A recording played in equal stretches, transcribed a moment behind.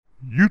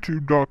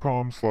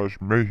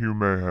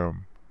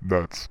youtube.com/mayhewmayhem.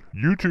 That's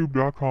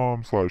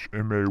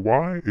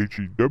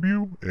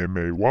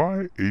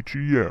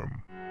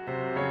youtube.com/mayhewmayhem.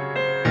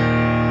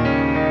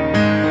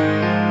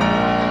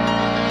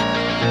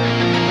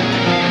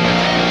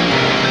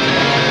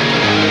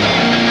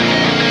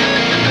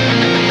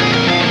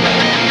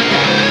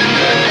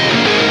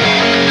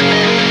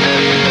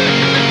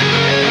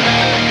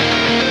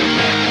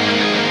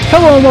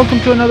 Hello and welcome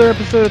to another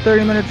episode of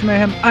 30 Minutes of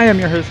Mayhem. I am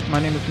your host, my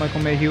name is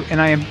Michael Mayhew,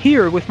 and I am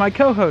here with my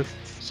co-hosts.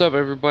 What's up,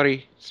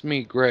 everybody? It's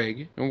me,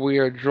 Greg, and we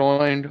are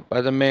joined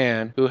by the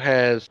man who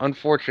has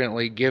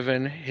unfortunately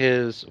given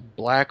his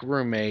black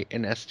roommate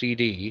an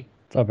STD.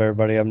 What's up,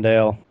 everybody? I'm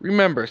Dale.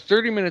 Remember,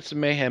 30 Minutes of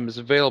Mayhem is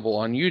available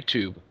on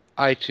YouTube,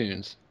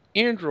 iTunes,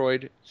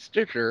 Android,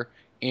 Stitcher,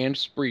 and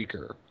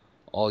Spreaker.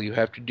 All you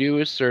have to do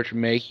is search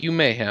Mayhew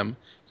Mayhem,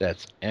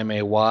 that's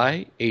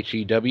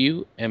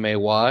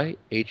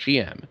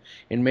MAYHEWMAYHEM,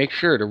 and make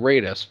sure to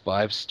rate us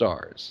 5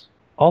 stars.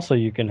 Also,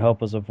 you can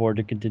help us afford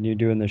to continue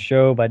doing the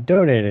show by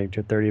donating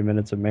to 30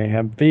 Minutes of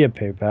Mayhem via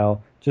PayPal.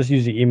 Just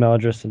use the email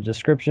address in the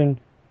description,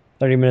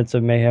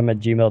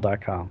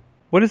 30minutesofmayhem@gmail.com.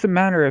 What does it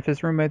matter if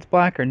his roommate's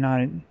black or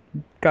not?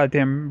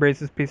 Goddamn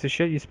racist piece of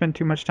shit. You spend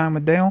too much time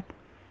with Dale?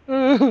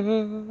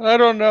 I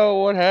don't know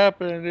what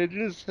happened. It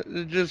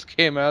just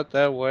came out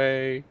that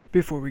way.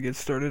 Before we get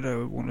started, I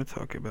want to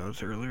talk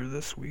about earlier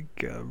this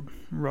week,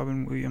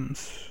 Robin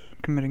Williams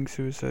committing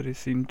suicide. I've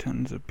seen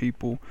tons of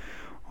people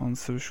on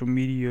social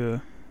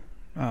media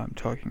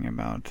talking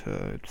about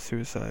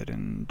suicide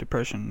and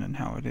depression and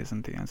how it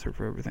isn't the answer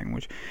for everything,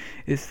 which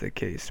is the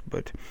case,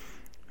 but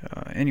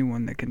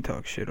anyone that can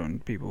talk shit on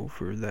people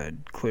for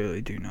that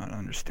clearly do not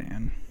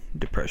understand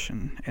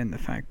depression and the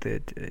fact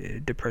that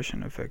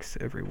depression affects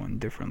everyone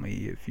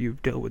differently. If you've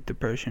dealt with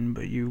depression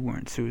but you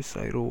weren't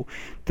suicidal,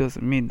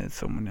 doesn't mean that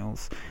someone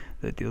else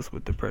that deals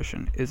with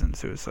depression isn't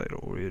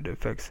suicidal. It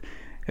affects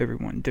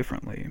everyone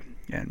differently,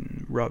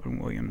 and Robin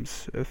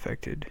Williams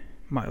affected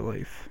my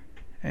life,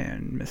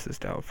 and Mrs.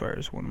 Doubtfire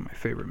is one of my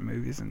favorite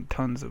movies and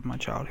tons of my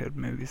childhood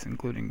movies,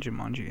 including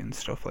Jumanji and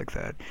stuff like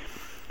that,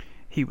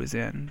 he was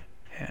in.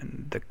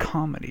 And the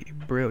comedy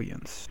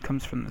brilliance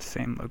comes from the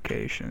same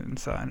location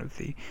inside of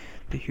the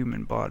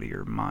human body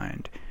or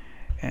mind.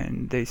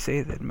 And they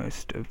say that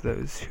most of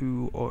those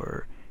who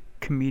are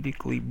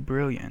comedically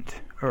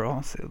brilliant are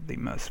also the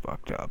most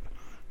fucked up,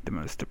 the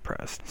most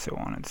depressed, so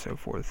on and so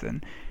forth.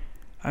 And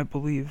I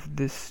believe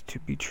this to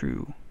be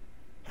true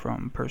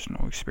from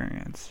personal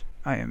experience.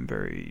 I am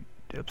very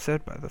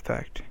upset by the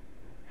fact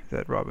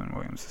that Robin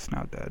Williams is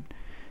now dead.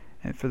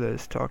 And for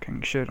those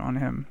talking shit on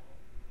him,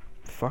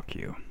 fuck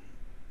you.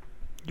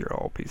 You're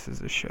all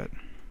pieces of shit.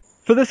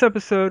 For this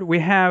episode, we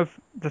have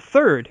the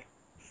third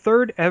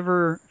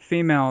ever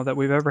female that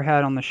we've ever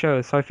had on the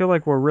show. So I feel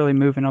like we're really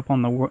moving up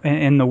on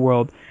in the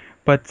world.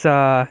 But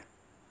our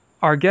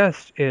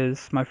guest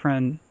is my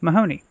friend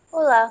Mahoney.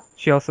 Hola.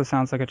 She also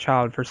sounds like a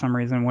child for some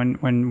reason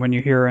when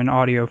you hear her in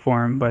audio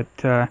form, but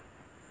I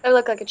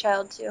look like a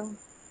child too.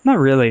 Not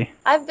really.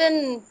 I've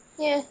been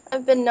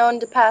known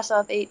to pass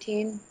off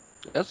 18.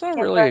 That's not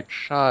really a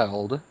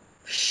child.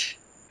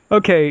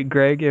 Okay,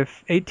 Greg,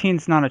 if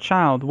 18's not a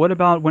child, what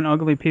about when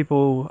ugly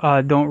people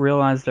don't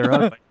realize they're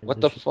ugly?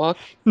 What the fuck?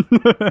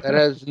 That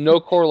has no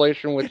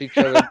correlation with each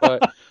other,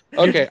 but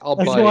okay, I'll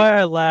bite. That's why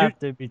I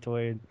laughed in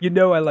between. You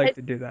know I like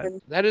to do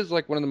that. That is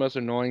like one of the most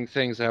annoying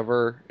things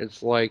ever.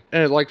 It's like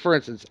for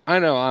instance, I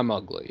know I'm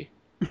ugly.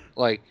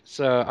 Like,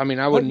 so, I mean,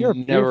 I would You're a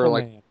never, beautiful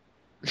like... man.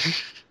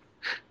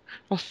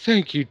 Well,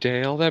 thank you,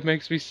 Dale. That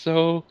makes me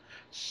so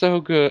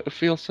good.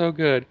 Feel so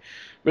good.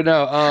 But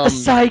no,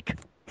 Psych!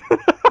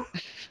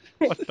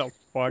 What the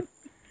fuck?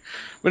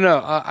 But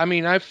no, I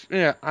mean, I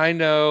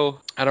know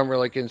I don't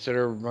really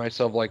consider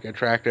myself, like,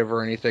 attractive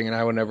or anything, and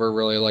I would never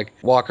really, like,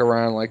 walk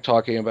around, like,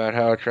 talking about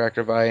how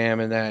attractive I am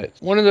and that.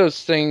 It's one of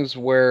those things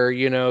where,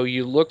 you know,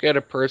 you look at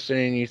a person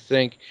and you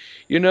think,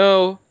 you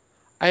know,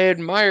 I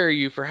admire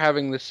you for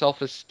having the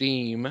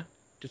self-esteem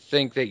to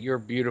think that you're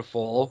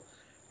beautiful.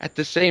 At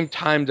the same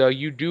time, though,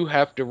 you do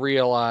have to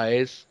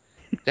realize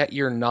that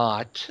you're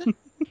not.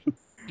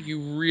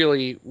 You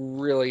really,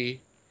 really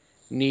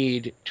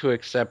need to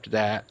accept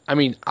that. I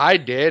mean, I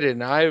did,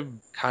 and I'm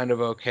kind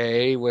of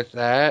okay with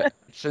that.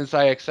 Since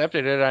I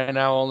accepted it, I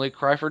now only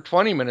cry for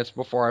 20 minutes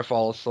before I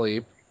fall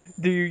asleep.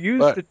 Do you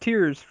use the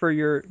tears for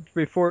your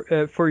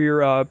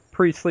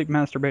pre-sleep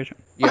masturbation?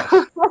 Yes.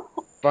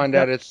 Find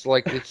out it's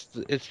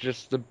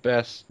just the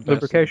best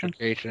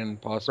lubrication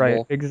possible.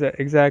 Right,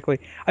 exactly.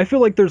 I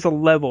feel like there's a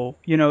level,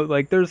 you know,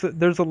 like there's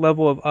a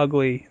level of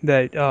ugly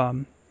that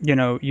you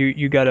know,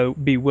 you gotta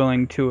be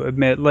willing to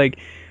admit. Like,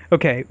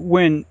 okay,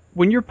 when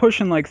you're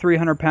pushing like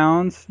 300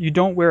 pounds, you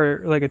don't wear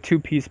like a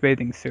 2-piece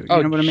bathing suit.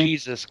 You know what I mean?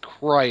 Jesus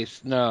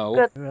Christ,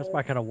 no. That's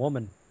my kind of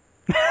woman.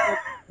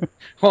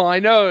 Well, I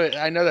know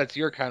that's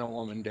your kind of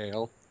woman,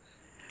 Dale.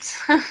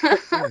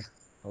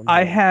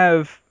 I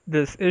have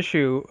this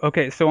issue.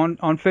 Okay, so on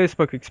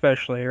Facebook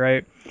especially,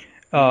 right?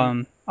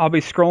 I'll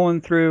be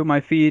scrolling through my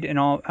feed and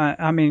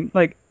I mean,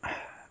 like,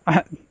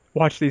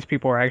 watch, these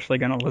people are actually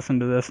going to listen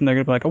to this, and they're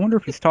going to be like, I wonder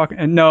if he's talking.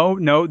 And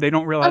no, they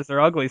don't realize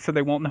they're ugly, so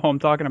they won't know I'm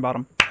talking about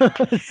them.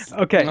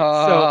 Okay,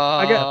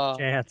 so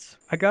Chance.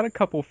 I got a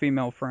couple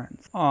female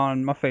friends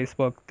on my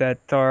Facebook that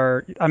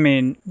are, I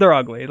mean, they're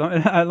ugly.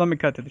 Let me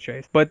cut to the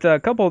chase. But a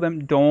couple of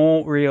them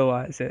don't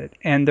realize it.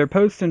 And they're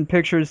posting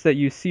pictures that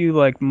you see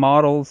like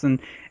models and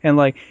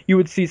like you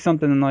would see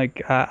something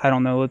like, I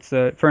don't know, let's,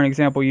 for an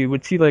example, you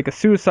would see like a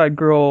suicide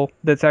girl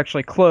that's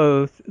actually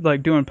clothed,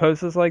 like doing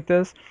poses like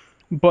this.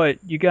 But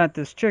you got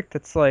this chick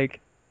that's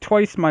like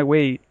twice my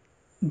weight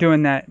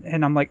doing that.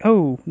 And I'm like,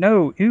 oh,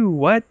 no, ew,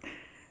 what?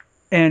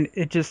 And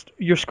it just,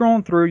 you're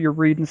scrolling through, you're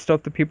reading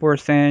stuff that people are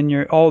saying,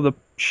 you're all the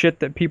shit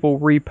that people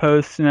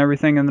repost and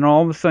everything, and then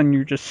all of a sudden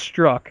you're just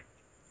struck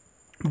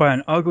by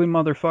an ugly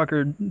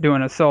motherfucker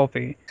doing a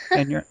selfie,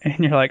 and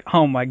you're like,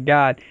 oh my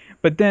god.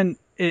 But then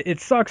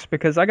it sucks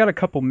because I got a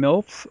couple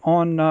MILFs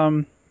on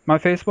my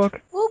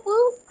Facebook. Whoop whoop.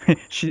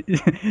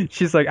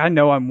 She's like, I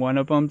know I'm one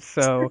of them,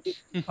 so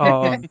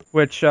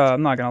which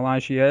I'm not gonna lie,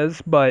 she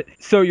is. But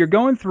so you're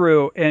going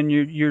through and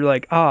you're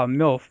like,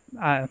 MILF,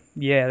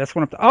 yeah, that's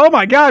one of the. Oh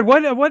my God,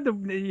 what the,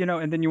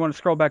 and then you want to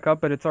scroll back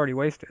up, but it's already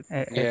wasted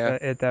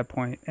at that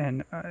point,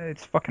 and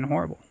it's fucking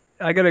horrible.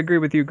 I gotta agree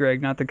with you,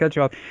 Greg, not to cut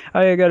you off.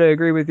 I gotta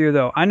agree with you,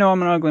 though. I know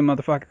I'm an ugly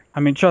motherfucker. I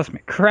mean, trust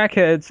me,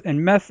 crackheads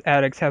and meth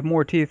addicts have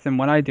more teeth than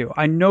what I do.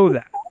 I know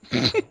that.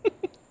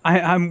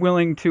 I'm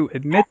willing to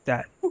admit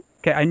that.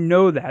 Okay, I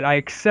know that. I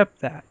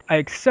accept that. I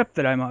accept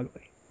that I'm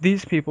ugly.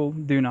 These people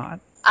do not.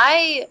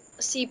 I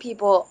see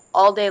people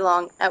all day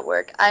long at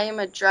work. I am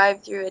a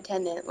drive-through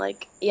attendant.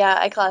 Like, yeah,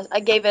 I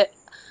gave it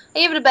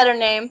a better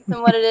name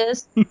than what it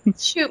is.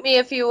 Shoot me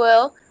if you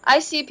will. I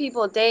see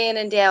people day in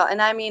and day out,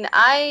 and I mean,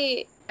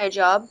 my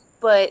job,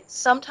 but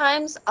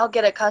sometimes I'll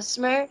get a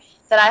customer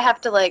that I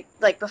have to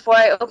like before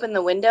I open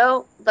the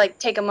window, like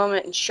take a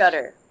moment and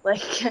shudder.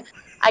 Like,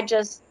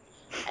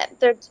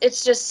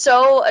 it's just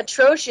so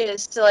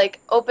atrocious to like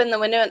open the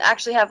window and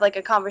actually have like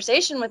a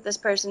conversation with this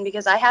person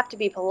because I have to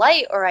be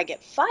polite or I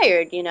get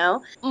fired,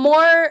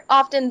 More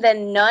often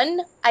than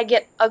none, I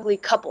get ugly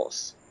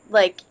couples.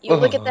 Like, you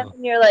look at them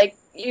and you're like,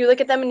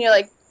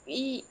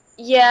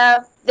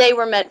 yeah, they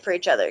were meant for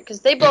each other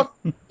because they both,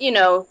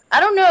 I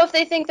don't know if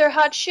they think they're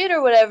hot shit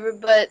or whatever,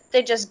 but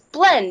they just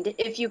blend.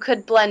 If you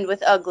could blend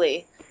with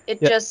ugly,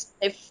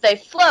 if they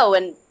flow,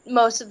 and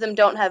most of them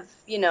don't have,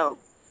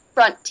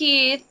 front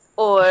teeth.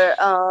 Or,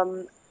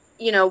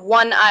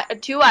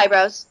 two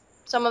eyebrows.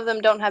 Some of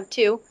them don't have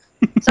two.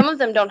 Some of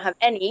them don't have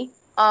any.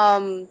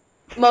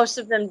 Most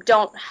of them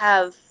don't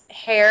have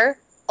hair.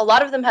 A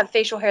lot of them have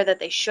facial hair that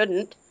they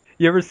shouldn't.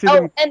 You ever see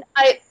them? And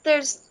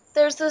there's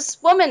this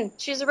woman.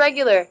 She's a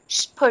regular.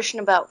 She's pushing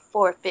about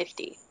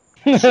 450.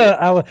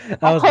 I was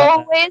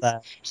always.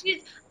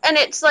 And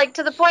it's like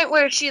to the point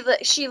where she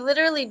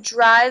literally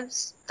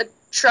drives the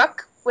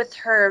truck with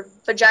her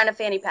vagina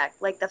fanny pack,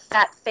 like the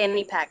fat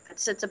fanny pack that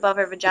sits above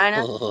her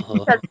vagina.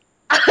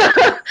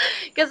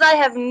 Because I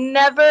have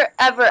never,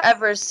 ever,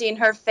 ever seen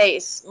her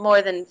face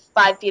more than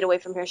 5 feet away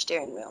from her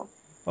steering wheel.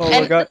 Oh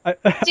my God!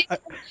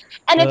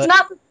 And it's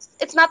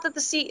not that the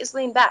seat is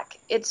leaned back.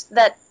 It's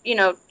that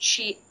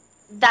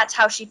that's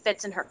how she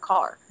fits in her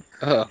car.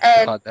 Oh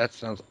God, that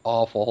sounds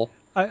awful.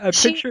 I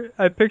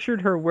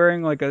pictured her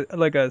wearing like a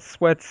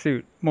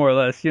sweatsuit, more or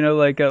less.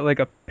 Like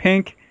a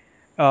pink,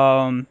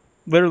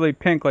 literally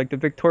pink, like the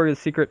Victoria's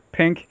Secret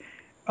pink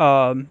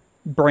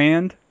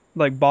brand,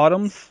 like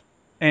bottoms,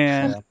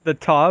 and the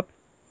top,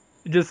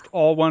 just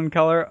all one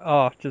color.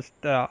 Oh, just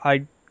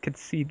I could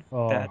see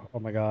that. Oh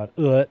my God.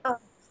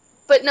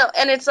 But no,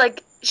 and it's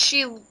like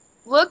she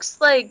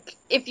looks like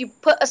if you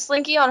put a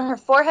slinky on her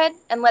forehead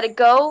and let it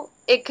go,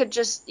 it could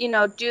just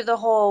do the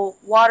whole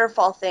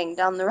waterfall thing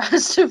down the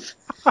rest of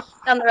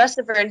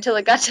her until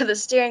it got to the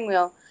steering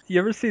wheel. You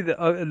ever see the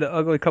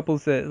ugly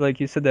couples that, like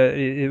you said,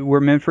 that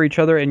were meant for each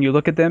other, and you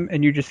look at them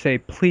and you just say,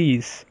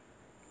 please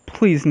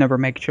never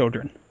make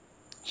children?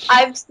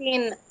 I've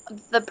seen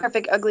the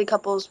perfect ugly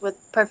couples with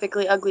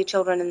perfectly ugly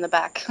children in the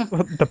back.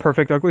 The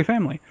perfect ugly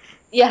family.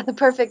 Yeah, the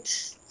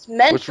perfect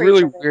men. What's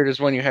really weird is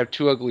when you have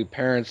two ugly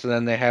parents and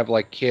then they have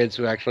like kids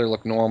who actually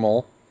look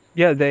normal.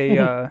 Yeah,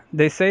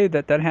 they say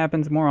that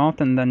happens more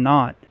often than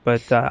not.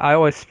 But I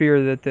always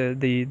fear that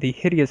the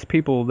hideous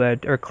people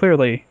that are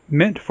clearly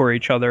meant for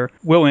each other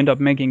will end up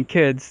making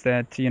kids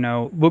that,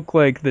 look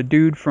like the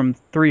dude from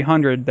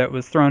 300 that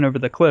was thrown over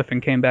the cliff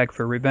and came back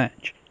for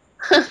revenge.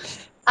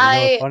 What's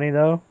funny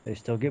though? They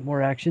still get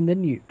more action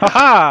than you.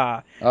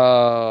 Ha-ha!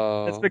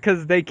 Oh. That's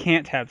because they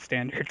can't have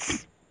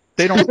standards.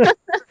 They don't.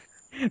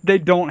 They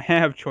don't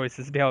have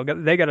choices, Dale.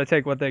 They got to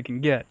take what they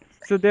can get.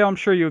 So, Dale, I'm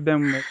sure you've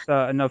been with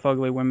enough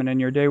ugly women in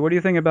your day. What do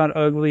you think about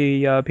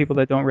ugly people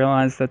that don't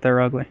realize that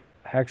they're ugly?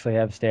 I actually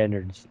have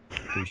standards,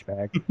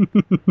 douchebag.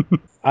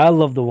 I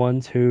love the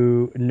ones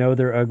who know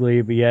they're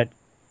ugly, but yet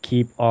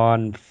keep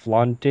on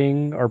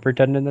flaunting or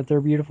pretending that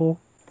they're beautiful.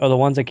 Or the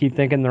ones that keep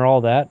thinking they're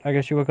all that, I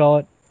guess you would call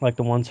it. Like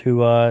the ones who,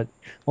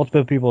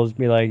 multiple people just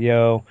be like,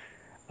 yo,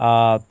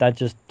 that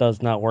just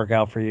does not work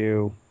out for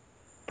you.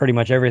 Pretty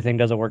much everything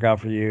doesn't work out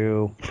for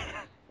you.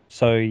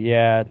 So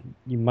yeah,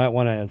 you might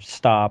want to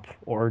stop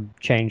or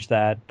change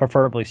that,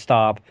 preferably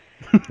stop.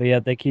 But yeah,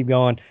 they keep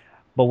going.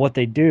 But what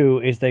they do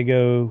is they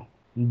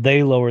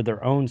lower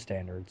their own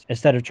standards.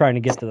 Instead of trying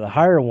to get to the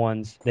higher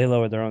ones, they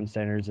lower their own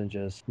standards and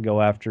just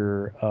go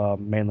after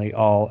mainly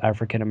all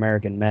African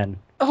American men.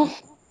 Oh,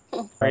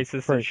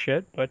 Racist for- as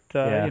shit, but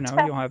yeah.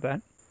 you'll have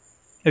that.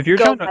 If you're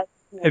go trying to back.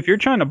 if you're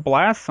trying to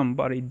blast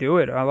somebody, do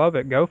it. I love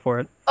it. Go for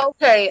it.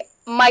 Okay,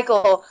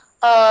 Michael.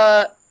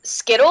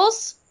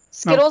 Skittles?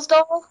 Skittles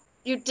doll?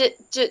 You did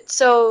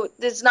so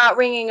it's not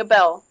ringing a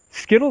bell.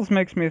 Skittles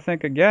makes me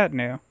think of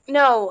Gatnew.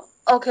 No.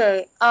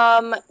 Okay.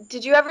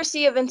 Did you ever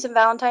see a Vincent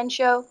Valentine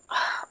show?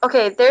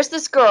 Okay, there's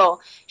this girl.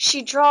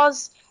 She's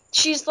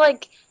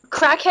like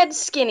crackhead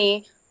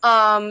skinny.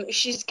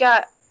 She's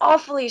got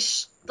awfully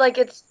like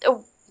it's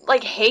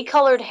like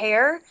hay-colored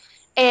hair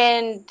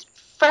and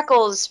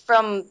freckles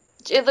from.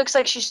 It looks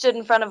like she stood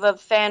in front of a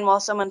fan while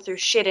someone threw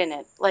shit in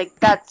it. Like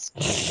that's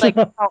like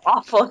how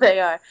awful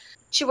they are.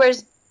 She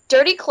wears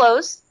dirty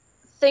clothes,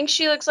 thinks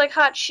she looks like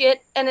hot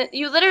shit, and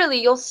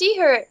you'll see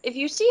her, if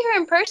you see her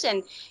in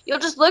person, you'll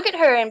just look at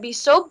her and be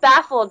so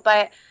baffled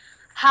by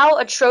how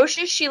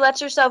atrocious she lets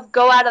herself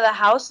go out of the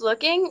house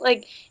looking.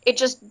 Like, it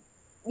just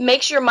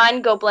makes your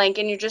mind go blank,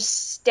 and you're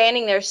just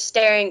standing there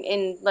staring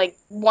in, like,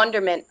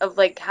 wonderment of,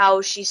 like,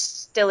 how she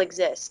still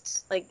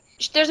exists. Like,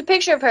 there's a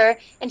picture of her,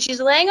 and she's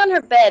laying on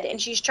her bed,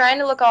 and she's trying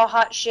to look all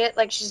hot shit,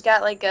 like she's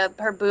got, like,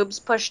 her boobs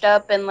pushed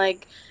up and,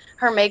 like,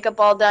 her makeup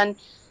all done.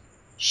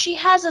 She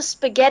has a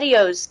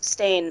SpaghettiOs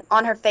stain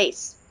on her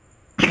face.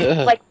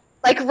 Like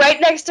right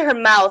next to her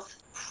mouth.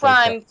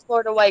 Prime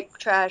Florida white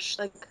trash.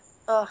 Like,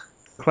 ugh.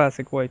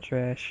 Classic white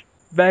trash.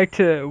 Back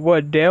to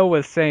what Dale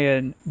was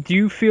saying. Do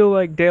you feel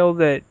like, Dale,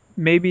 that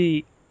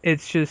maybe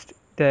it's just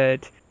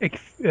that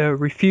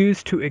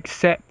refuse to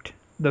accept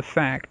the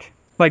fact?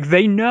 Like,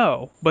 they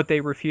know, but they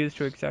refuse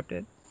to accept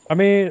it. I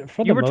mean,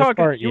 for the You were most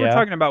talking. part, You were yeah.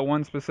 talking about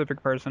one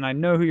specific person. I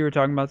know who you were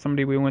talking about.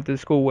 Somebody we went to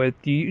school with.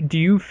 Do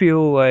you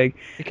feel like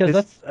Because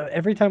this- that's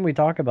every time we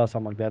talk about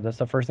something like that, that's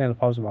the first thing that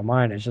pops in my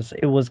mind. It's just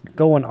it was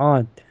going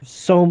on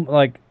so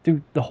like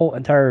through the whole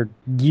entire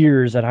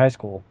years at high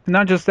school.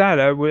 not just that?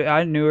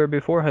 I knew her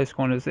before high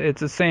school, and it's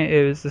the same.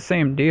 It was the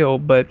same deal.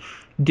 But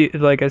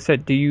like I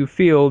said, do you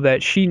feel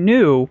that she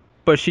knew,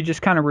 but she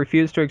just kind of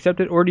refused to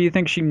accept it, or do you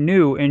think she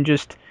knew and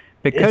just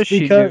because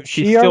she knew,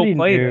 she still already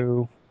played it?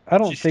 knew. I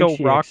don't She think still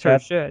she rocked her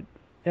accepted. shit.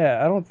 Yeah,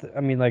 I don't.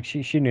 I mean, like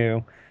she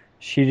knew,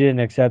 she didn't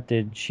accept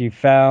it. She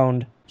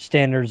found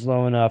standards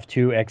low enough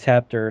to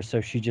accept her,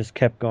 so she just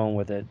kept going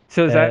with it.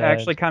 So does that And-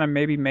 actually kind of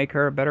maybe make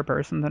her a better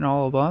person than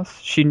all of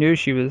us? She knew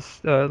she was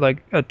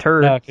like a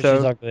turd. No, because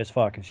she's so ugly as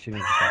fuck, and she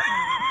didn't.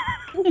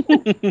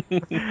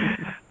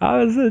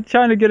 I was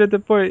trying to get at the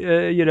point,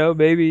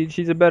 maybe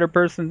she's a better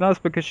person than us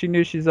because she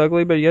knew she's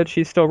ugly, but yet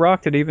she still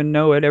rocked it, even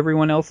though it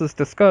everyone else is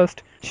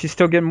disgust. She's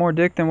still getting more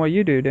dick than what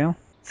you do, Dale.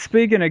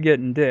 Speaking of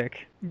getting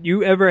dick,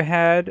 you ever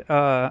had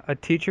a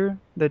teacher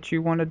that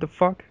you wanted to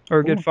fuck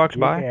or get fucked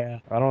by? Yeah,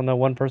 I don't know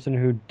one person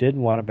who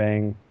didn't want to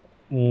bang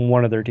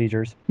one of their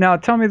teachers. Now,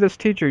 tell me this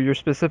teacher you're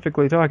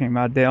specifically talking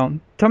about, Dale.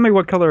 Tell me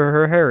what color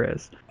her hair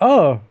is.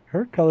 Oh,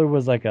 her color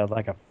was like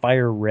a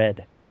fire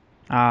red.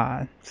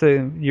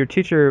 So your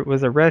teacher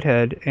was a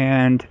redhead,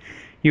 and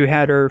you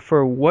had her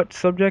for what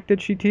subject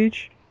did she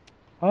teach?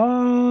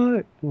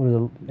 Was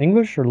it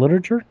English or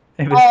literature?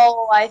 It was,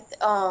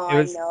 I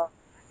was- know.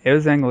 it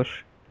was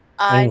English.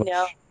 I English.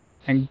 know.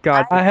 And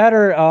God, I had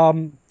her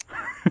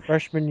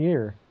freshman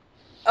year.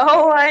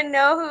 Oh, I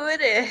know who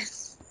it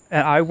is.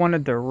 and I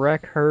wanted to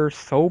wreck her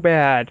so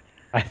bad.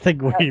 I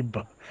think we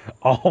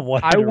all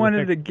wanted. I to wanted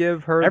wreck to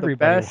give her the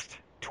everybody best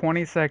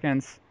 20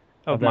 seconds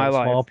of that my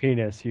small life.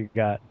 penis you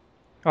got.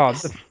 Oh,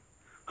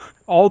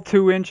 all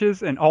 2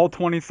 inches and all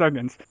 20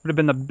 seconds would have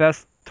been the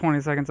best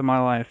 20 seconds of my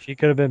life. She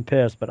could have been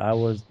pissed, but I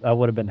would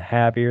have been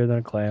happier than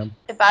a clam.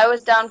 If I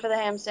was down for the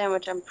ham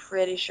sandwich, I'm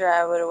pretty sure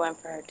I would have went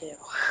for her too.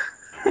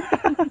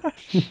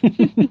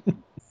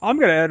 I'm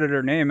gonna edit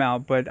her name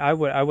out, but I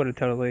would have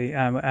totally.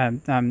 I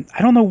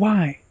don't know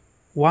why.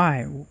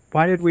 Why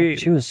did we?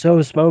 She was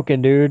so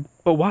smoking, dude.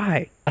 But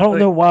why? I don't Like-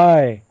 know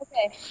why.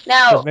 Okay,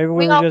 now 'Cause maybe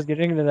we were all, just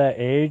getting to that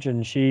age,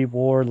 and she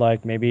wore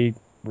like maybe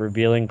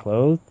revealing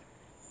clothes,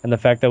 and the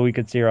fact that we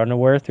could see her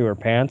underwear through her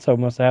pants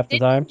almost half the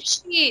time.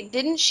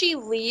 didn't she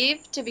leave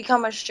to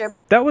become a stripper?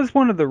 That was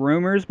one of the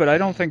rumors, but I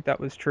don't think that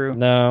was true.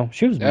 No,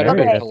 she was That'd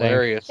married. be I think.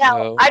 hilarious, Now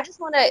though.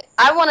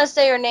 I want to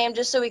say her name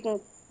just so we can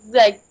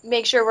like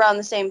make sure we're on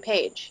the same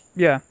page.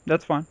 Yeah,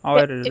 that's fine. I'll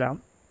edit it out.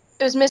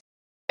 It was Miss,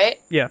 right?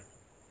 Yeah.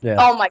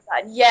 Oh my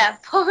god, yeah,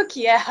 fuck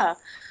yeah.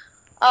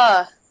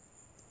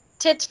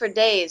 Tits for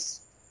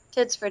days.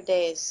 Tits for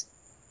days.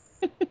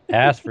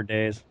 Ass for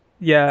days.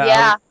 Yeah,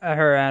 Yeah.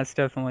 her ass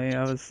definitely.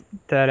 I was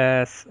that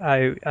ass.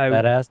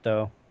 That ass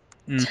though.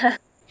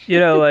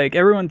 Like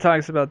everyone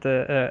talks about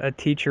the a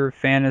teacher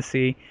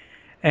fantasy,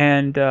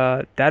 and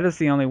that is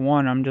the only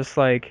one. I'm just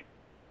like,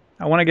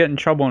 I want to get in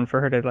trouble and for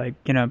her to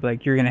like, be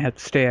like, you're gonna have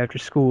to stay after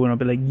school, and I'll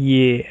be like,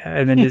 yeah,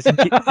 and then just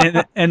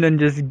and then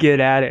just get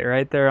at it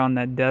right there on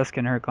that desk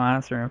in her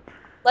classroom.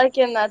 Like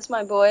in That's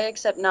My Boy,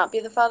 except not be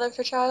the father of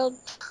her child.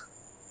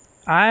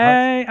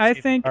 I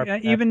She's think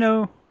carpet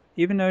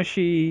even though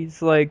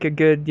she's like a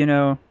good,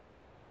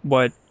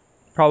 what,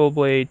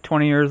 probably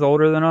 20 years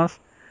older than us.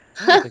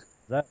 I don't think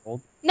she's that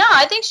old. No,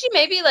 I think she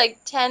may be like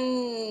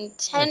 10,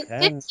 10.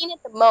 15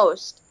 at the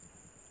most.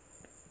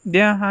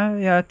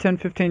 Yeah, 10,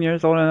 15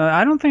 years older.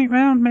 I don't think,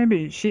 well,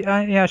 maybe she's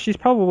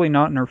probably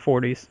not in her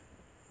 40s.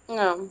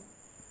 No.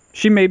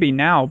 She may be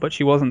now, but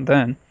she wasn't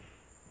then.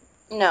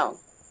 No.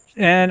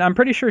 And I'm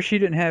pretty sure she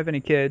didn't have any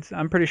kids.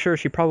 I'm pretty sure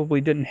she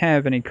probably didn't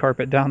have any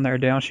carpet down there,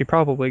 Dale. She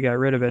probably got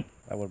rid of it.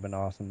 That would have been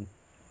awesome.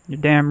 You're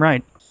damn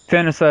right.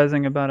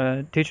 Fantasizing about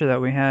a teacher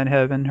that we had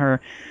having her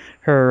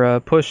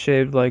push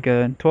shaved like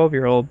a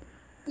 12-year-old.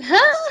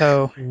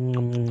 So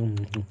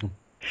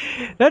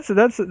that's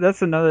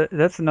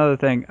another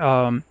thing.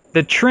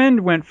 The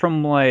trend went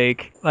from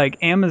like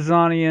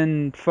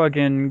Amazonian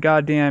fucking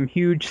goddamn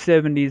huge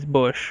 70s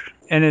bush,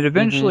 and it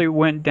eventually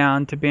went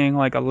down to being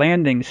like a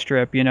landing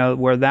strip,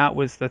 where that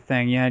was the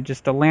thing. You had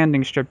just a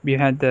landing strip. You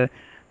had the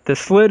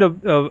slit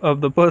of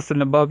the bust,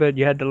 and above it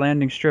you had the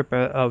landing strip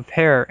of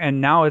hair,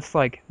 and now it's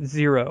like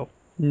zero,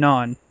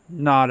 none,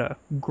 nada,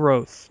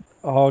 gross.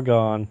 All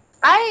gone.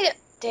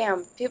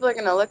 Damn, people are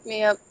gonna look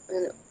me up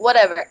and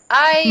whatever.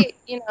 I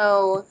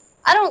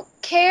don't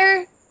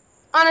care.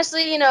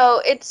 Honestly,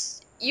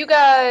 it's, you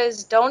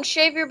guys don't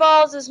shave your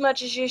balls as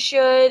much as you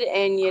should,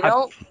 and you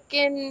don't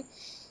fucking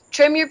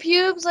trim your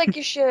pubes like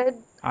you should.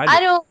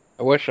 I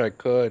wish I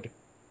could.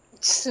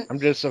 I'm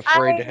just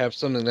afraid to have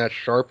something that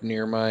sharp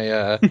near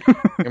my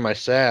near my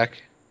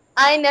sack.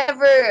 I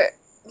never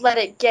let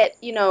it get,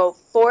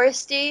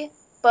 foresty,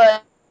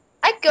 but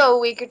I'd go a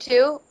week or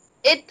two.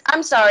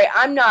 I'm sorry,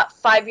 I'm not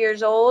 5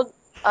 years old.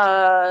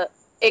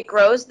 It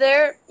grows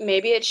there.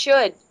 Maybe it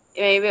should.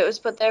 Maybe it was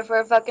put there for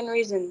a fucking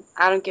reason.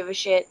 I don't give a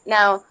shit.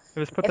 Now, It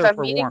was put there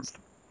for warmth.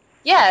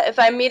 Yeah, if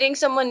I'm meeting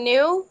someone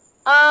new,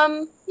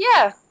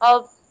 yeah,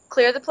 I'll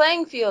clear the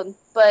playing field.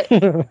 But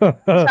if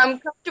I'm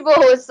comfortable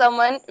with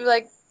someone,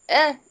 like,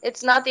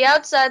 it's not the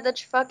outside that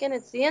you're fucking,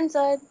 it's the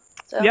inside.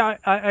 So. Yeah,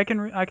 I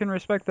can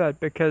respect that,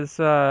 because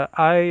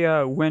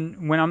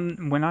when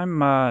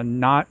I'm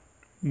not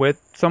with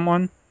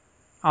someone,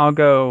 I'll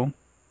go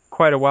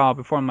quite a while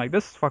before I'm like,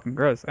 this is fucking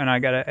gross, and I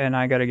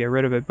gotta get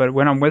rid of it. But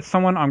when I'm with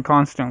someone, I'm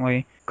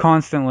constantly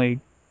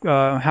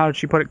how did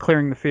she put it,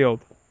 clearing the field,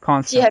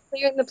 constantly. Yeah,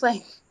 clearing the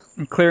playing.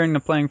 I'm clearing the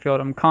playing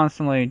field. I'm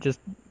constantly just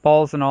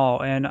balls and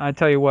all. And I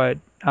tell you what,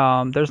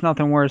 there's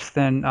nothing worse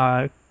than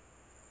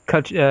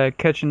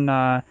catching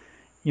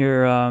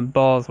your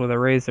balls with a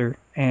razor,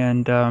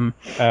 and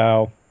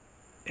Ow.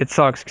 it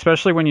sucks,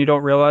 especially when you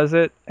don't realize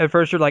it. At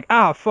first you're like,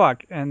 ah,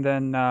 fuck, and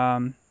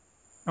then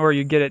or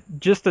you get it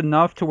just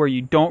enough to where you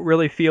don't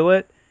really feel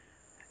it,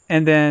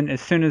 and then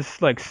as soon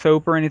as like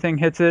soap or anything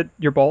hits it,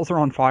 your balls are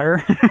on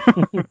fire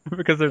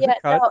because there's a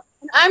cut. No,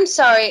 I'm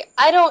sorry.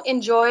 I don't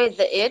enjoy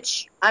the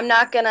itch. I'm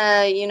not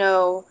gonna,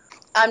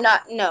 I'm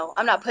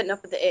not putting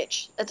up with the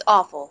itch. That's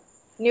awful.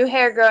 New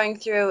hair growing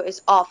through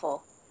is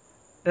awful.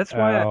 That's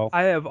why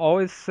I have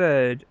always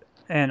said,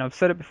 and I've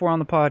said it before on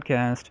the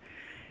podcast,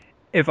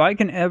 if I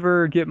can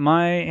ever get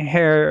my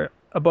hair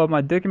above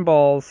my dick and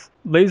balls,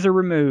 laser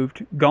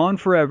removed, gone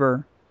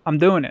forever, I'm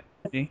doing it.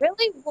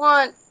 Really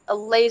want a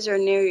laser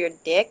near your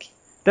dick?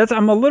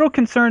 I'm a little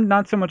concerned,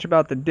 not so much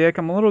about the dick,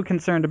 I'm a little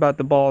concerned about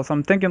the balls.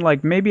 I'm thinking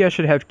like maybe I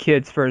should have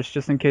kids first,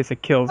 just in case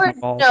it kills Or, my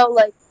balls.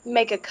 like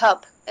make a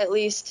cup at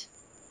least.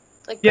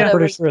 Like, Yeah, I'm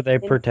pretty sure they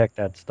protect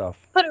that stuff.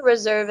 Put a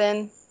reserve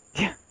in.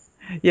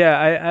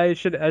 Yeah, I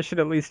should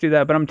at least do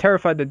that, but I'm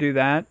terrified to do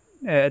that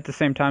at the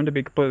same time, to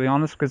be completely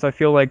honest, because I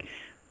feel like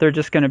they're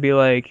just going to be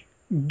like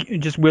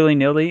just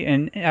willy-nilly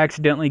and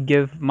accidentally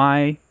give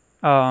my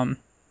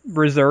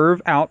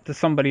reserve out to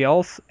somebody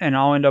else, and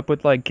I'll end up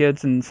with like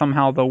kids, and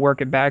somehow they'll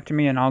work it back to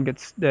me, and I'll get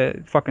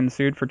fucking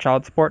sued for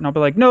child support, and I'll be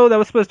like, no, that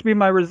was supposed to be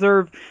my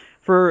reserve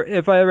for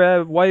if I ever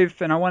have a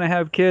wife and I want to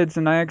have kids,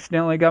 and I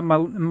accidentally got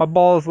my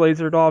balls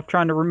lasered off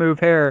trying to remove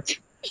hair,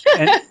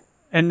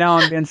 and now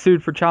I'm being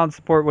sued for child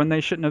support when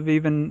they shouldn't have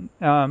even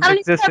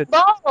existed.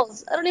 I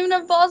don't even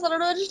have balls. I don't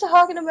know what you're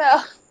talking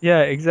about.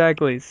 Yeah,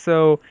 exactly.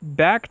 So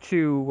back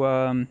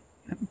to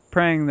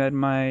praying that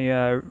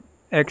my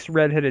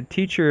ex-redheaded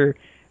teacher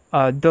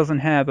doesn't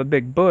have a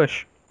big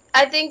bush.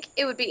 I think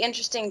it would be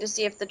interesting to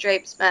see if the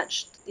drapes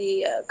matched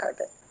the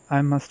carpet.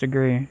 I must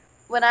agree.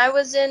 When I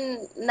was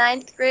in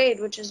 9th grade,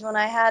 which is when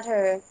I had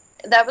her,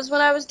 that was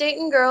when I was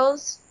dating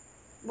girls.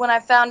 When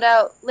I found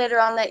out later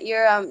on that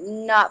year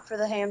I'm not for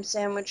the ham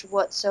sandwich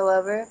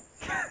whatsoever.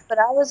 But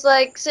I was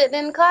like sitting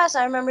in class,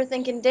 I remember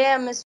thinking,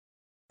 damn, Miss,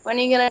 when are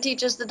you going to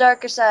teach us the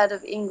darker side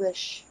of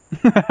English?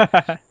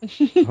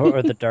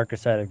 Or the darker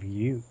side of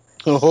you.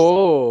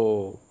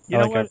 Oh. You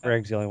I know like how what?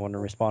 Greg's the only one to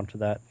respond to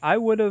that. I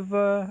would have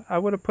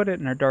put it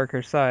in a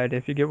darker side,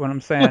 if you get what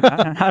I'm saying.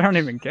 I don't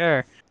even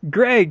care.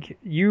 Greg,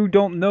 you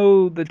don't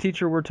know the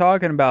teacher we're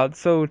talking about,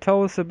 so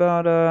tell us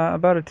about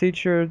a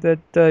teacher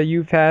that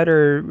you've had,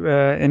 or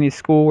any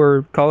school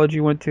or college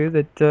you went to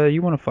that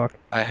you want to fuck.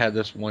 I had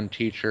this one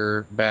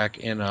teacher back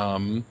in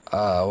when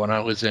I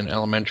was in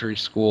elementary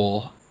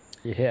school,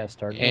 Yeah,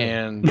 starting.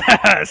 and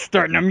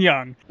Starting them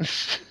young.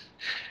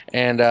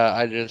 and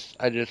I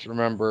just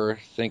remember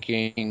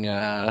thinking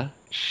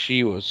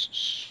she was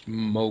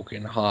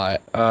smoking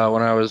hot.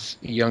 When I was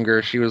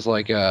younger, she was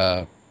like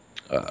a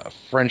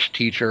French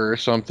teacher or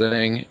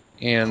something,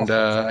 and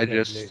I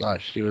just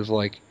thought she was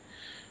like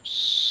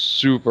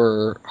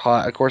super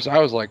hot. Of course, I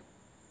was like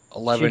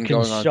 11 Chicken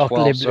going on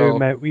chocolate 12, bleu, so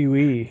my wee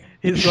wee.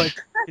 He's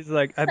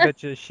like, I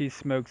bet you she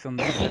smokes on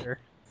the better.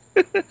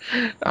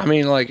 I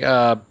mean, like,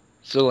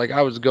 so like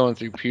I was going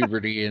through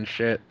puberty and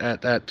shit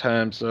at that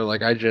time, so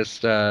like I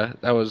just that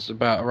was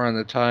about around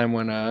the time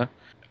when I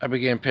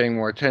began paying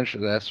more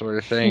attention to that sort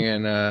of thing,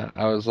 and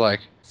I was like,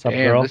 Sup,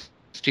 damn, girl? this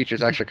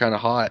teacher's actually kind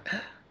of hot.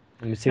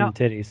 Let me see No. the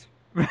titties.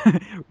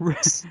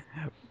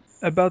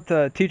 About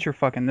the teacher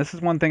fucking. This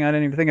is one thing I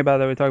didn't even think about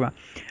that we talk about.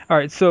 All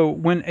right, so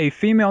when a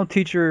female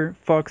teacher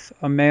fucks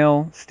a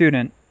male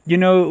student, you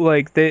know,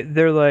 like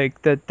they're like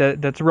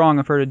that's wrong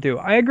of her to do.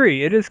 I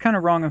agree, it is kind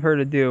of wrong of her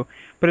to do,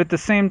 but at the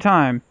same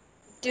time,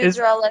 Dudes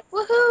are all like,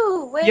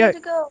 woohoo, way Yeah, to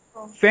go.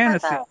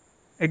 fantasy. High five.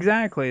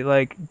 Exactly,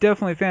 like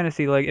definitely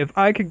fantasy. Like if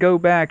I could go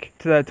back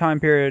to that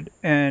time period,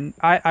 and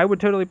I would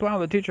totally plow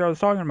the teacher I was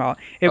talking about.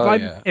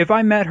 Yeah. If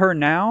I met her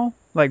now,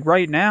 like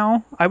right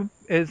now,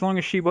 as long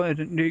as she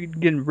wasn't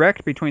getting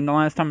wrecked between the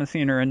last time I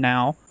seen her and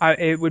now,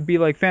 it would be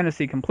like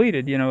fantasy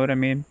completed. You know what I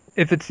mean?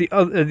 If it's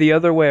the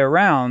other way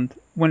around,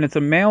 when it's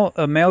a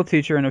male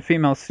teacher and a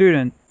female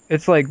student,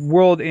 it's like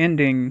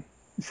world-ending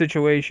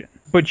situation.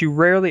 But you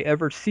rarely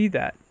ever see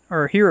that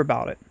or hear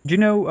about it. Do you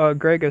know,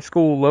 Greg, a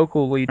school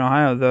locally in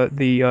Ohio,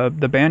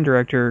 the band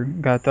director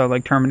got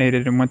like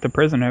terminated and went to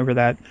prison over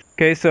that.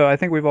 Okay, so I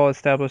think we've all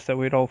established that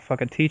we'd all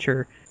fuck a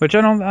teacher, which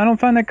I don't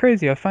find that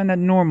crazy. I find that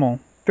normal,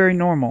 very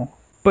normal.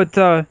 But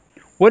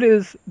what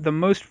is the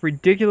most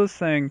ridiculous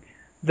thing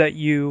that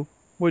you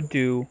would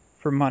do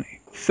for money?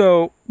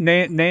 So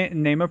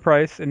name a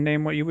price and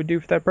name what you would do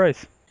for that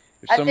price.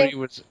 If I somebody think-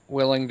 was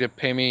willing to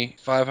pay me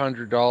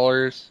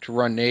 $500 to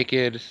run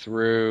naked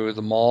through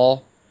the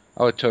mall,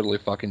 I would totally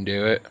fucking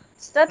do it.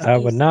 That's I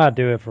would easy. not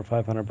do it for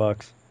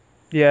 $500.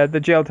 Yeah, the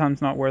jail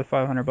time's not worth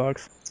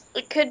 $500.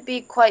 It could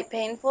be quite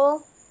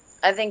painful.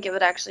 I think it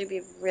would actually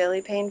be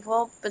really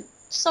painful. But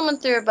someone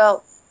threw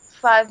about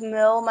 5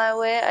 mil my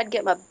way, I'd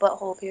get my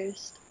butthole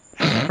pierced.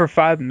 For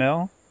 $5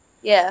 mil,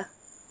 Yeah.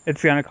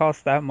 it's gonna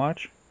cost that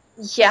much.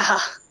 Yeah.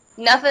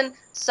 Nothing.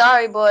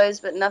 Sorry, boys,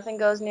 but nothing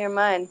goes near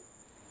mine.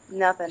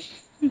 Nothing.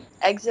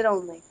 Exit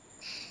only.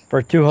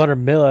 For 200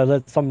 mil, I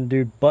let some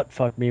dude butt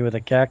fuck me with a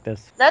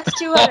cactus. That's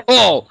 200.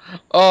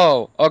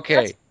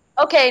 Okay.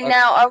 Okay,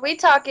 now are we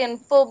talking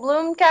full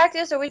bloom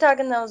cactus, or are we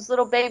talking those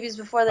little babies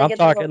before they I'm get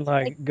talking the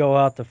like go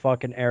out to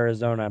fucking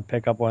Arizona and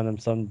pick up one of them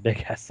some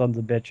big ass sons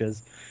of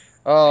bitches.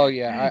 Oh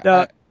yeah,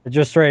 No,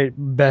 just straight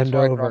bend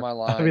where I draw over. my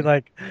I'd be line.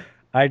 like,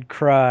 I'd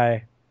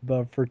cry,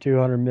 but for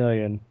 200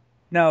 million.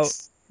 Now,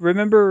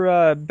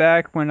 remember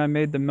back when I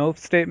made the MILF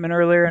statement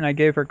earlier and I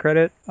gave her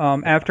credit?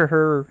 After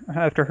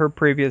her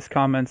previous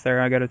comments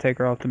there, I got to take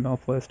her off the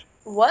MILF list.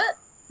 What?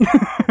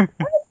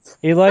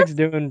 He likes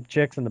doing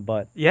chicks in the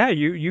butt. Yeah,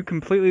 you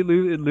completely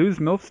lose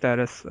MILF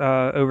status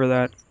over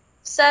that.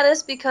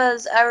 Status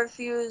because I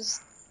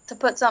refuse to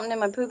put something in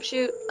my poop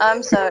chute.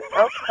 I'm sorry.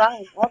 Oh,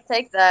 fine. I'll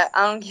take that.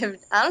 I don't give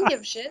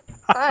a shit.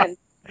 Fine.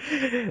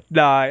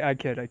 Nah, I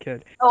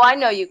kid. Oh, I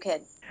know you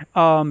kid.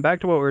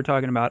 Back to what we were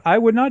talking about. I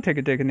would not take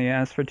a dick in the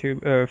ass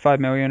for 5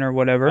 million or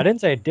whatever. I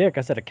didn't say a dick,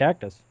 I said a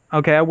cactus.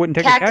 Okay, I wouldn't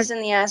take a Cactus cactus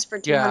in the ass for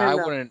 200 Yeah, I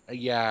mil. wouldn't.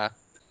 Yeah,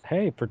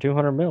 Hey, for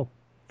 200 mil.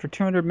 for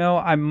 200 mil.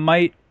 I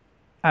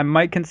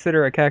might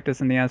consider a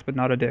cactus in the ass, but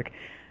not a dick.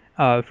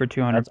 For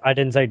 200. I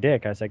didn't say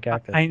dick, I said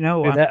cactus. I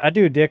know. Dude, I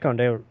do dick on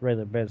day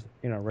regular business,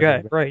 regular Yeah,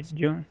 business. right.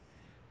 You,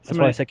 That's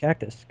why I said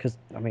cactus. Because,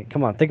 I mean,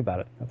 come on, think about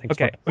it. I think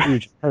it's Okay. fucking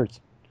huge. It hurts.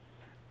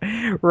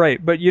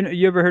 right, but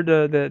you ever heard you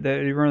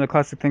remember the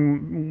classic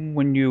thing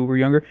when you were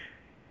younger?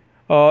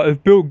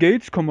 If Bill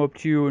Gates come up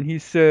to you and he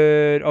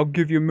said, "I'll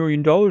give you $1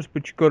 million,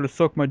 but you gotta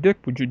suck my dick,"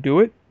 would you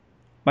do it?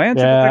 My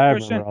answer Yeah, to that I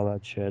question remember all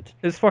that shit.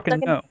 is fucking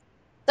Sucking- no.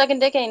 Sucking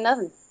dick ain't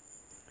nothing.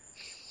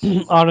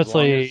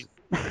 Honestly,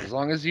 as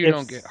long as you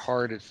don't get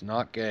hard, it's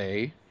not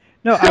gay.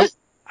 No,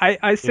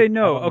 I say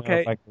no. I don't know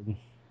Okay,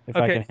 if I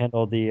Okay. can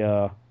handle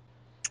the,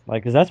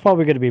 because that's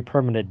probably going to be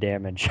permanent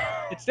damage.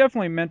 it's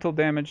definitely mental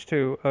damage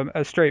to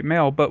a straight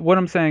male. But what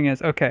I'm saying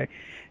is, okay,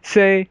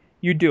 say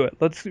you do it.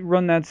 Let's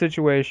run that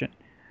situation.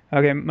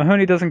 Okay,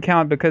 Mahoney doesn't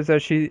count because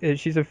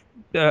she's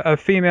a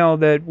female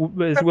that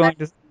is willing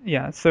to.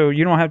 Yeah, so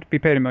you don't have to be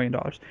paid $1 million.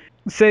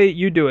 Say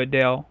you do it,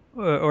 Dale,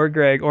 or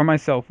Greg, or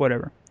myself,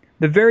 whatever.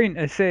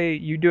 Say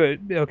you do it.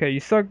 Okay, you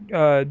suck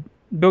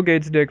Bill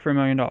Gates' dick for $1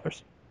 million.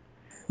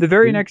 The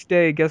very next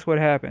day, guess what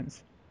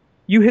happens?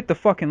 You hit the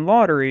fucking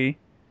lottery,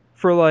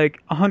 for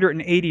like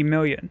 180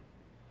 million.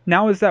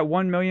 Now is that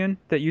 1 million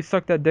that you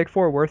sucked that dick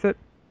for worth it?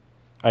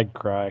 I'd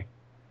cry.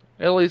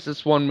 At least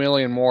it's 1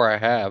 million more I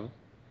have.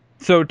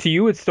 So to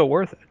you, it's still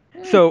worth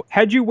it. So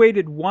had you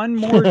waited one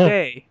more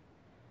day,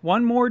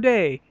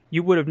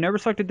 you would have never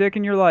sucked a dick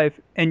in your life,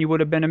 and you would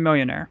have been a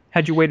millionaire.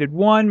 Had you waited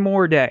one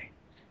more day.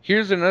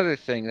 Here's another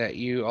thing that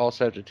you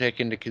also have to take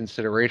into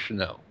consideration,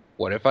 though.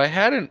 What if I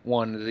hadn't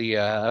won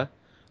the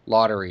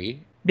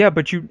lottery? Yeah,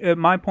 but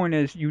my point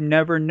is, you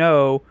never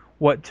know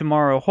what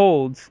tomorrow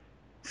holds.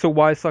 So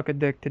why suck a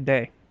dick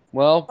today?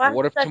 Well, Why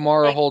what if suck a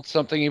tomorrow dick? holds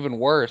something even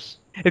worse?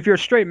 If you're a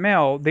straight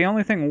male, the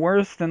only thing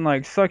worse than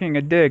like sucking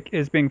a dick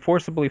is being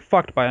forcibly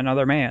fucked by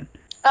another man.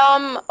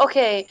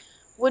 Okay.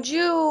 Would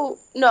you?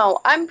 No,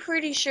 I'm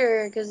pretty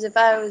sure, because if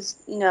I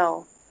was,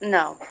 no,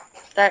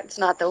 that's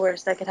not the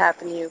worst that could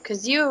happen to you,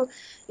 because your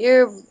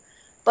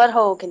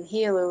butthole can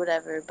heal or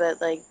whatever,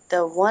 but like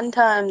the one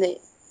time that,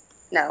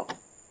 no,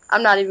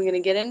 I'm not even gonna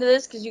get into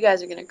this because you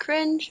guys are gonna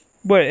cringe.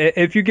 What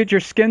if you get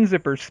your skin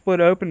zipper split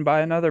open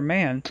by another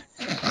man?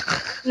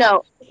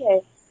 No,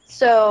 okay,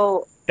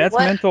 so That's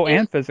what mental if-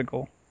 and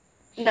physical.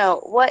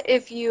 No, what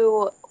if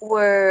you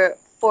were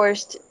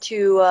forced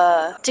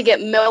to get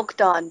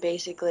milked on,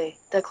 basically,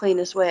 the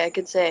cleanest way I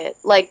could say it,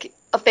 like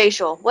a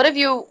facial. What if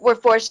you were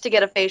forced to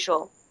get a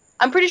facial?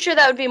 I'm pretty sure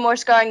that would be more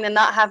scarring than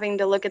not having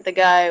to look at the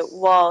guy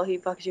while he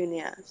fucks you in the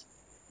ass.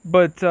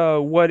 But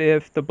what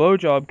if the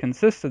blowjob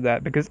consists of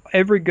that? Because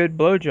every good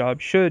blowjob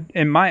should,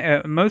 in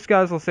my most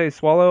guys will say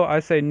swallow.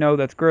 I say no,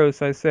 that's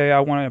gross. I say I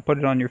want to put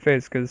it on your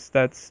face because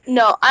that's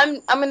No,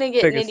 I'm gonna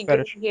get Biggest nitty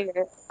gritty fetish.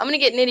 here. I'm gonna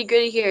get nitty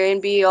gritty here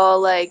and be all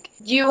like,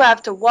 you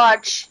have to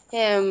watch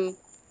him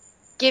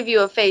give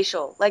you a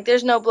facial. Like,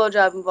 there's no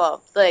blowjob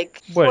involved.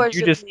 Like, what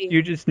you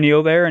forcibly. just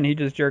kneel there and he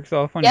just jerks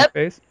off on your Yep.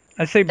 face.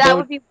 I say That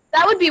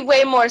would be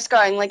way more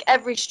scarring. Like,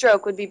 every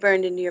stroke would be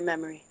burned into your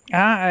memory.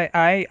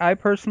 I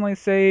personally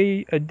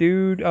say a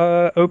dude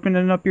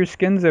opening up your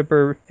skin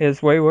zipper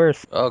is way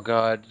worse. Oh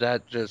god,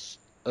 that just...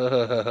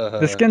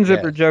 The skin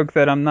zipper yes. joke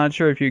that I'm not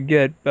sure if you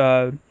get.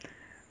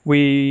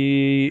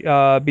 We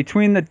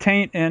between the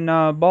taint and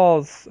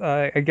balls.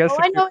 I guess. Oh,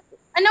 if you-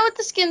 I know what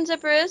the skin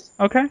zipper is.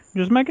 Okay,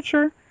 just making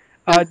sure.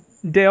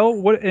 Dale,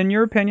 what in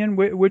your opinion,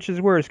 which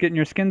is worse, getting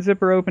your skin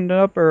zipper opened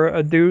up or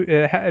a dude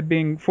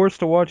being forced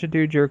to watch a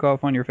dude jerk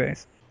off on your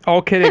face?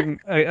 All kidding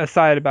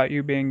aside about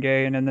you being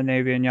gay and in the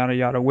Navy and yada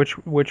yada. Which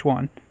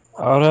one?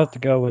 I would have to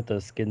go with the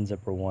skin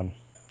zipper one.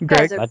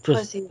 Greg, Guys are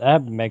pussy.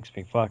 That makes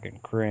me fucking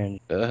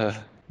cringe.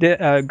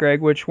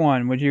 Greg, which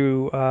one would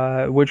you?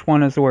 Which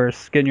one is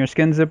worse, getting your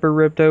skin zipper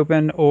ripped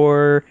open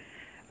or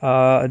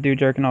a dude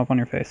jerking off on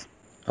your face?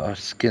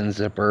 Skin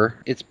zipper.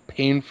 It's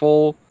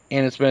painful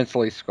and it's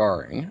mentally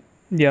scarring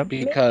Yep.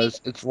 because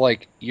it's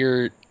like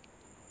you're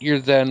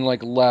then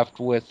like left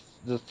with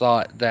the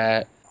thought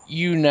that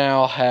you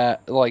now have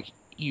like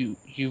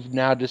you've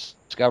now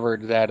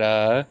discovered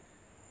that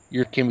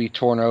you can be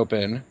torn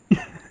open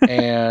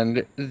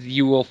and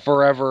you will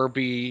forever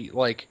be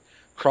like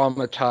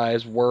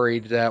traumatized,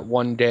 worried that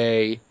one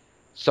day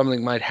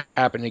something might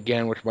happen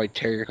again which might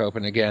tear you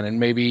open again and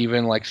maybe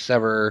even like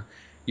sever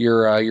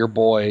your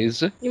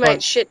boys. You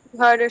might shit too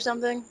hard or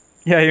something.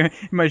 Yeah, you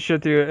might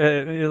shit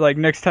through. Like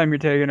next time you're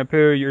taking a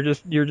poo, you're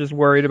just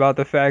worried about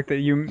the fact that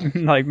you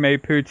like may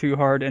poo too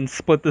hard and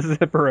split the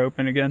zipper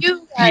open again.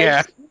 You guys,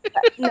 Yeah.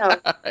 No.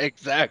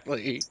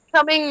 Exactly.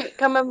 Coming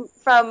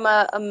from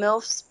a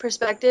MILF's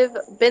perspective,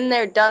 been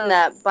there, done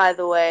that. By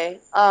the way,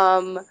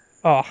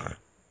 Ugh,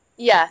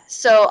 yeah.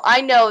 So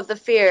I know the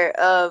fear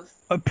of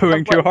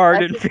pooing what too hard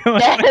I and just- feeling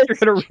like Yes, you're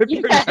gonna rip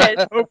your yes.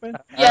 zipper open.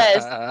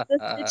 yes,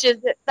 the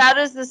stitches. That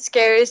is the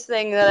scariest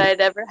thing that I'd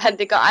ever had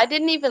to go. I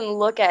didn't even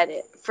look at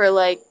it for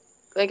like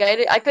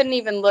I couldn't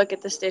even look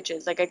at the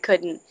stitches. Like I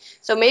couldn't.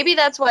 So maybe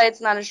that's why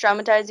it's not as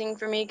traumatizing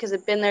for me because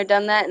I've been there,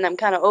 done that, and I'm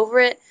kind of over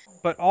it.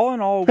 But all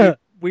in all,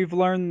 we've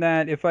learned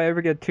that if I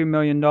ever get $2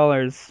 million,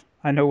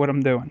 I know what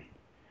I'm doing.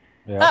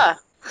 Yeah.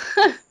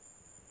 Ah.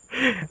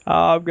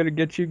 I'm gonna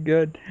get you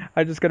good.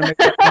 I just gotta make.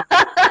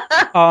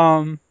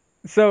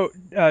 So,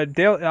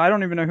 Dale, I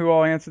don't even know who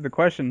all answered the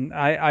question.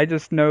 I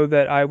just know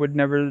that I would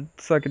never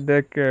suck a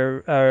dick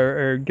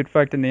or get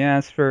fucked in the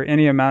ass for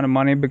any amount of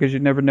money because you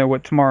never know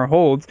what tomorrow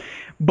holds.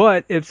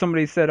 But if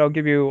somebody said, I'll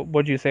give you,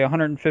 what'd you say,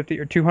 150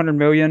 or 200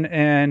 million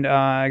and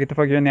I get to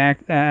fuck you in the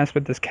ass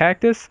with this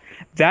cactus,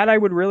 that I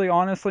would really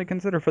honestly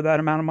consider for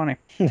that amount of money.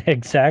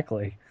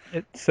 Exactly.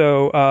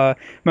 So,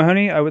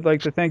 Mahoney, I would like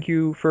to thank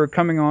you for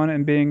coming on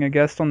and being a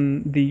guest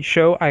on the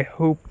show. I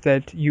hope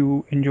that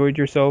you enjoyed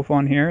yourself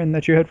on here and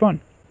that you had fun.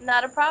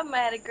 Not a problem. I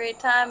had a great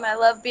time. I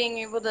love being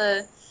able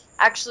to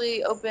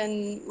actually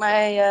open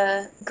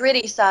my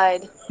gritty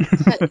side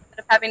instead of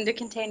having to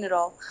contain it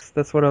all.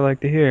 That's what I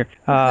like to hear.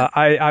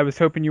 I was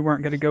hoping you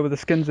weren't going to go with a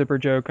skin zipper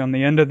joke on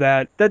the end of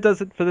that. That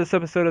does it for this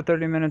episode of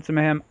 30 Minutes of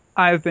Mayhem.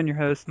 I have been your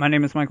host. My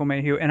name is Michael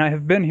Mayhew, and I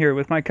have been here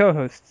with my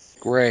co-hosts.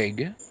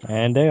 Greg.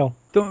 And Dale.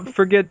 Don't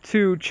forget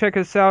to check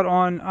us out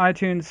on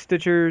iTunes,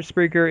 Stitcher,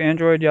 Spreaker,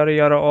 Android, yada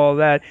yada, all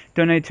that.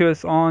 Donate to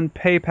us on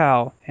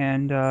PayPal.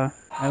 And I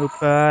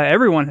hope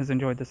everyone has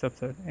enjoyed this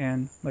episode.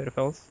 And later,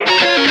 fellas.